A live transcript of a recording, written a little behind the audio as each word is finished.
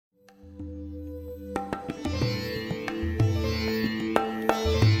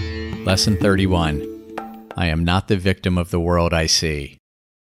Lesson 31. I am not the victim of the world I see.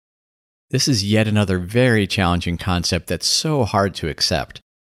 This is yet another very challenging concept that's so hard to accept.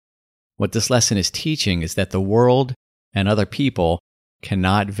 What this lesson is teaching is that the world and other people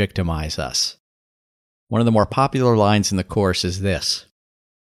cannot victimize us. One of the more popular lines in the Course is this: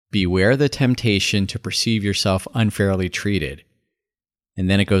 beware the temptation to perceive yourself unfairly treated. And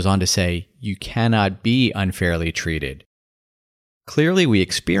then it goes on to say, you cannot be unfairly treated. Clearly, we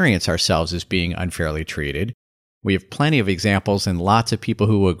experience ourselves as being unfairly treated. We have plenty of examples and lots of people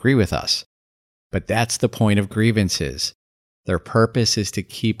who will agree with us. But that's the point of grievances. Their purpose is to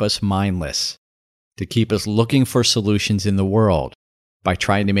keep us mindless, to keep us looking for solutions in the world by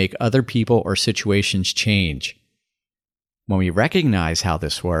trying to make other people or situations change. When we recognize how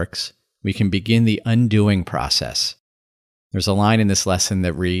this works, we can begin the undoing process. There's a line in this lesson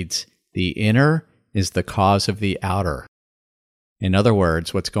that reads, "The inner is the cause of the outer." In other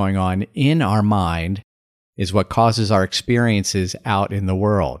words, what's going on in our mind is what causes our experiences out in the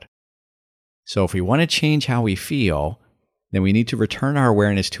world. So if we want to change how we feel, then we need to return our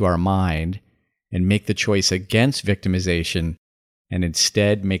awareness to our mind and make the choice against victimization and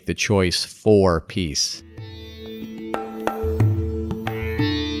instead make the choice for peace.